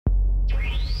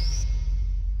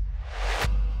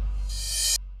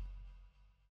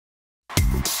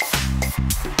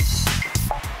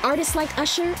Artists like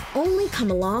Usher only come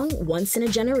along once in a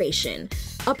generation.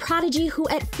 A prodigy who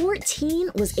at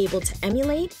 14 was able to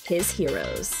emulate his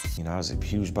heroes. You know, I was a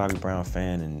huge Bobby Brown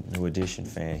fan and New Edition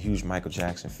fan, huge Michael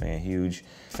Jackson fan, huge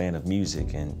fan of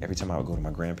music. And every time I would go to my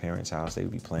grandparents' house, they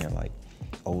would be playing like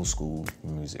old school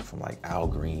music from like Al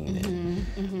Green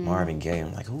and Marvin Gaye.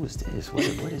 I'm like, who is this? What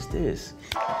is this?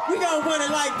 We gonna run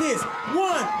it like this.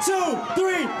 1, 2,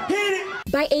 3, hit it!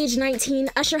 By age 19,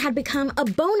 Usher had become a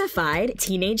bona fide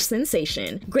teenage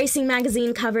sensation, gracing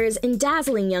magazine covers and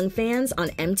dazzling young fans on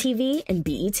MTV and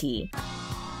BET.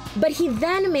 But he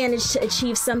then managed to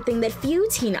achieve something that few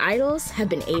teen idols have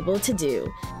been able to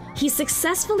do. He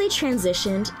successfully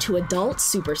transitioned to adult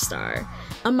superstar,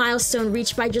 a milestone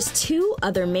reached by just 2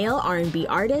 other male R&B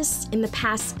artists in the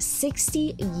past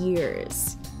 60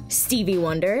 years. Stevie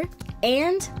Wonder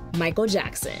and Michael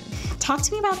Jackson. Talk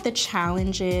to me about the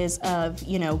challenges of,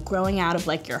 you know, growing out of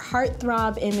like your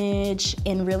heartthrob image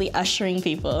and really ushering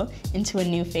people into a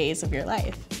new phase of your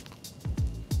life.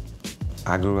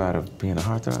 I grew out of being a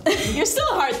heartthrob. You're still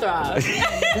a heartthrob.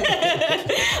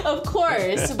 Of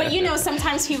course. But you know,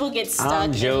 sometimes people get stuck.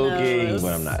 I'm joking, in those.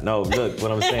 but I'm not. No, look,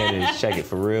 what I'm saying is, check it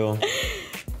for real.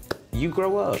 You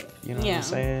grow up, you know what I'm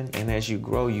saying? And as you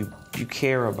grow, you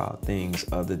care about things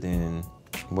other than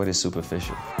what is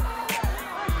superficial.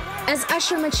 As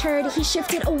Usher matured, he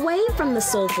shifted away from the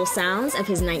soulful sounds of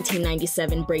his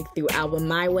 1997 breakthrough album,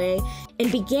 My Way,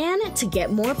 and began to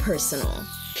get more personal.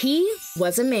 He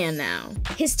was a man now.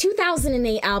 His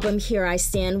 2008 album, Here I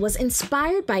Stand, was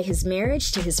inspired by his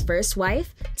marriage to his first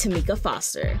wife, Tamika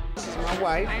Foster. This is my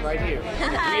wife, right here.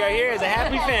 We are here as a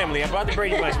happy family. I brought the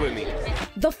Brady Bunch with me.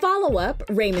 The follow-up,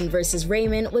 Raymond vs.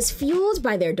 Raymond, was fueled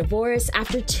by their divorce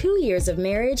after 2 years of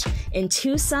marriage and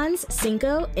 2 sons,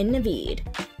 Cinco and Naveed.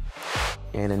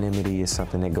 Anonymity is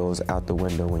something that goes out the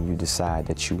window when you decide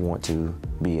that you want to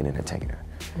be an entertainer.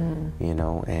 You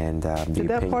know, and did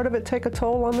that part of it take a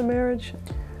toll on the marriage?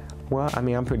 Well, I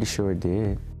mean, I'm pretty sure it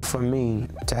did. For me,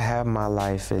 to have my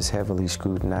life as heavily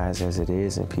scrutinized as it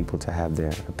is and people to have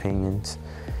their opinions,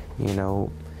 you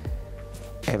know,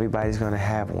 everybody's gonna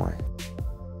have one.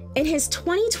 And his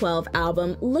 2012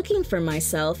 album, Looking for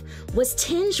Myself, was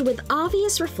tinged with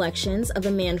obvious reflections of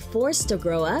a man forced to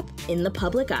grow up in the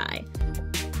public eye.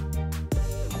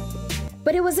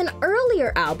 But it was an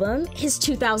earlier album, his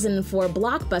 2004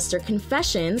 blockbuster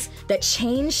Confessions, that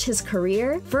changed his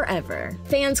career forever.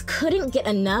 Fans couldn't get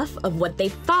enough of what they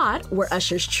thought were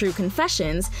Usher's true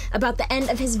confessions about the end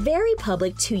of his very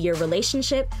public 2-year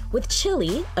relationship with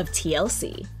Chili of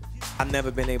TLC. I've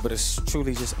never been able to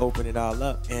truly just open it all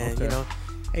up, and you know,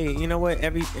 hey, you know what?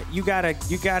 You gotta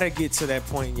get to that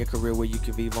point in your career where you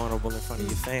can be vulnerable in front of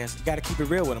your fans. You gotta keep it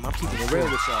real with them. I'm keeping it real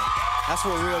with y'all. That's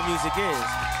what real music is.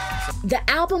 The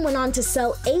album went on to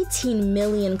sell 18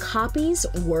 million copies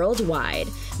worldwide,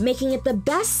 making it the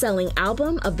best-selling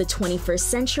album of the 21st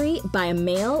century by a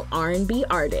male R&B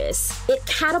artist. It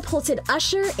catapulted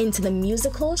Usher into the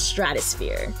musical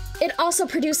stratosphere. It also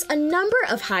produced a number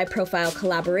of high-profile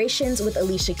collaborations with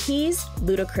Alicia Keys,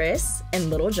 Ludacris, and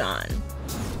Lil Jon.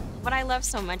 What I love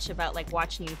so much about like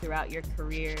watching you throughout your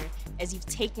career is you've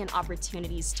taken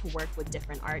opportunities to work with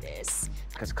different artists.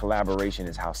 Because collaboration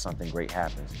is how something great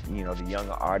happens. You know, the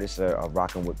younger artists are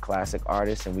rocking with classic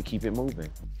artists and we keep it moving.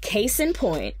 Case in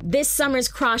point, this summer's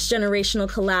cross-generational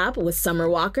collab with Summer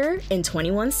Walker and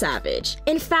 21 Savage.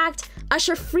 In fact,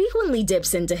 Usher frequently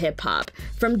dips into hip-hop,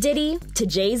 from Diddy to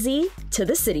Jay-Z to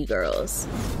the City Girls.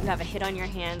 You have a hit on your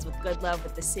hands with Good Love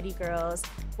with the City Girls.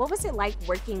 What was it like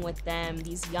working with them,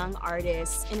 these young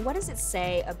artists, and what does it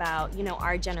say about, you know,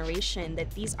 our generation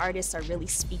that these artists are really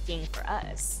speaking for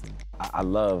us? I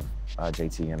love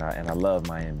JT and I love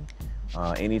Miami.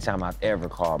 Anytime I've ever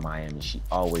called Miami, she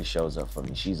always shows up for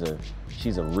me. She's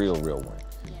a real one.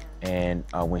 Yeah.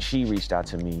 And when she reached out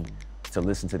to me to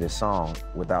listen to this song,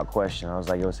 without question, I was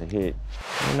like, yo, it's a hit.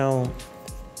 You know,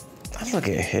 I look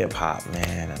at hip hop,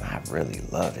 man, and I really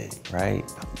love it, right?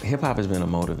 Hip hop has been a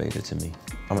motivator to me.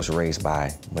 I was raised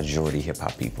by majority hip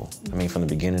hop people. I mean, from the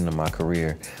beginning of my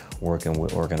career, working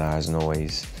with Organized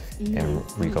Noise and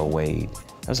Rico Wade.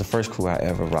 That was the first crew I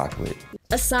ever rocked with.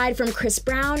 Aside from Chris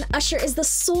Brown, Usher is the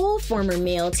sole former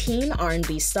male teen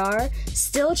R&B star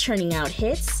still churning out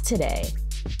hits today.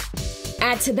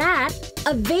 Add to that,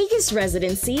 a Vegas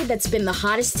residency that's been the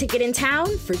hottest ticket in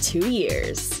town for 2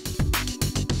 years.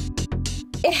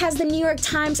 It has the New York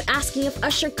Times asking if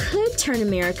Usher could turn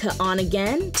America on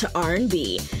again to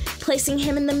R&B, placing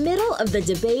him in the middle of the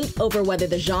debate over whether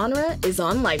the genre is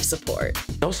on life support.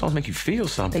 Those songs make you feel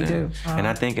something. They do. And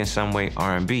I think in some way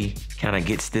R&B kind of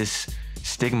gets this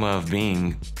stigma of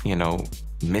being, you know,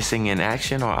 missing in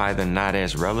action or either not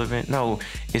as relevant. No,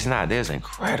 it's not. There's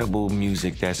incredible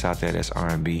music that's out there that's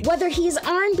R&B. Whether he's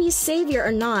R&B's savior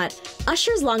or not,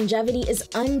 Usher's longevity is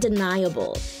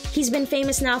undeniable. He's been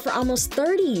famous now for almost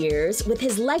 30 years, with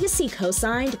his legacy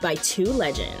co-signed by two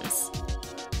legends.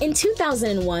 In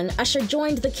 2001, Usher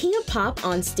joined the King of Pop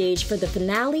on stage for the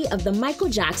finale of the Michael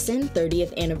Jackson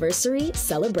 30th anniversary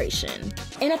celebration.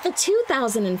 And at the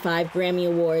 2005 Grammy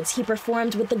Awards, he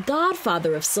performed with the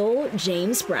godfather of soul,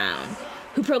 James Brown,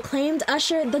 who proclaimed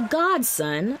Usher the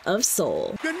godson of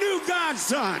soul. The new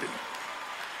godson,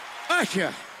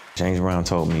 Usher. James Brown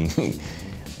told me,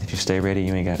 if you stay ready,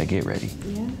 you ain't gotta get ready.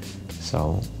 Yeah.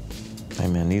 So, hey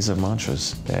man, these are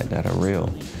mantras that are real.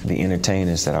 The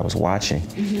entertainers that I was watching,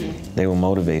 they were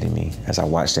motivating me as I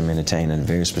watched them entertain in a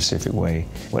very specific way.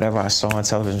 Whatever I saw on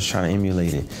television, I was trying to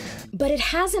emulate it. But it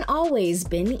hasn't always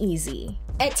been easy.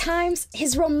 At times,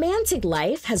 his romantic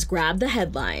life has grabbed the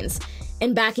headlines.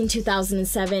 And back in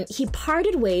 2007, he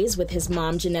parted ways with his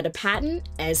mom, Janetta Patton,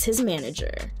 as his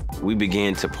manager. We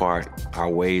began to part our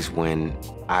ways when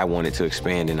I wanted to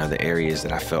expand in other areas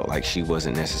that I felt like she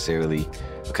wasn't necessarily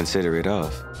considerate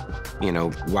of. You know,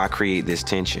 why create this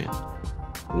tension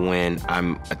when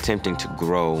I'm attempting to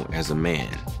grow as a man?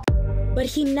 But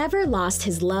he never lost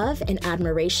his love and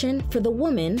admiration for the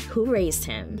woman who raised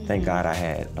him. Thank God I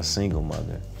had a single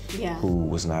mother who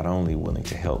was not only willing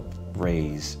to help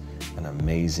raise an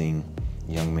amazing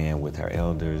young man with her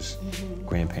elders,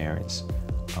 grandparents,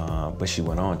 but she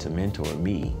went on to mentor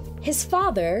me. His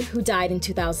father, who died in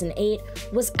 2008,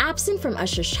 was absent from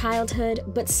Usher's childhood,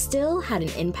 but still had an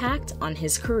impact on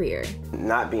his career.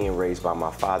 Not being raised by my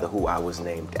father, who I was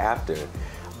named after,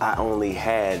 I only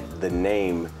had the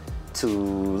name to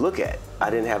look at. I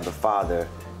didn't have the father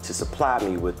to supply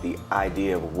me with the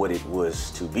idea of what it was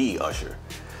to be Usher.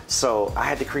 So I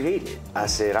had to create it. I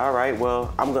said, all right,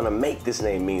 well, I'm gonna make this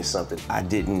name mean something. I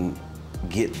didn't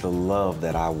get the love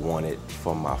that I wanted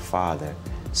from my father,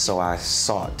 so I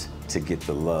sought to get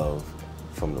the love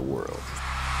from the world.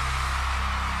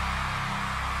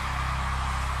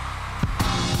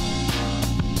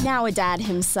 Now a dad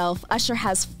himself, Usher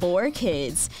has 4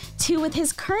 kids, 2 with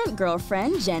his current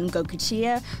girlfriend, Jen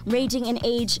Gokuchia, ranging in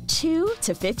age 2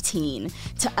 to 15.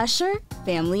 To Usher,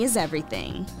 family is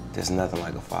everything. There's nothing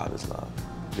like a father's love.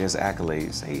 There's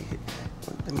accolades. Hey,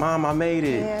 Mom, I made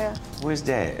it. Yeah. Where's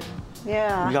Dad?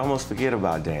 Yeah. We almost forget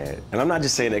about Dad. And I'm not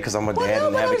just saying that because I'm a dad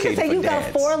and advocating for you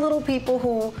dads. got 4 little people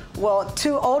who, well,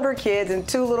 2 older kids and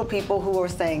 2 little people who are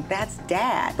saying, that's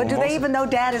Dad. But do they even know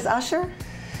Dad is Usher?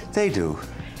 They do,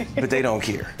 but they don't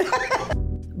care.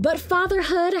 But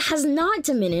fatherhood has not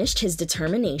diminished his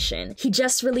determination. He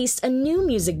just released a new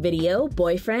music video,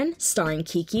 Boyfriend, starring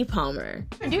Keke Palmer.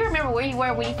 Do you remember where you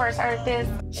were when you first heard this?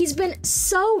 He's been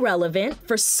so relevant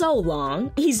for so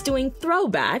long, he's doing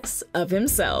throwbacks of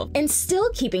himself and still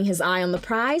keeping his eye on the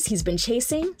prize he's been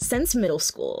chasing since middle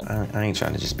school. I ain't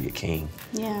trying to just be a king.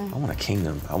 Yeah. I want a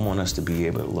kingdom. I want us to be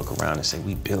able to look around and say,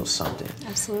 we built something.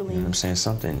 Absolutely. You know what I'm saying?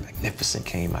 Something magnificent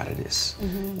came out of this.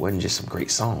 Wasn't just some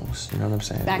great songs. You know what I'm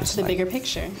saying? Back to the bigger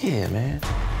picture. Yeah, man.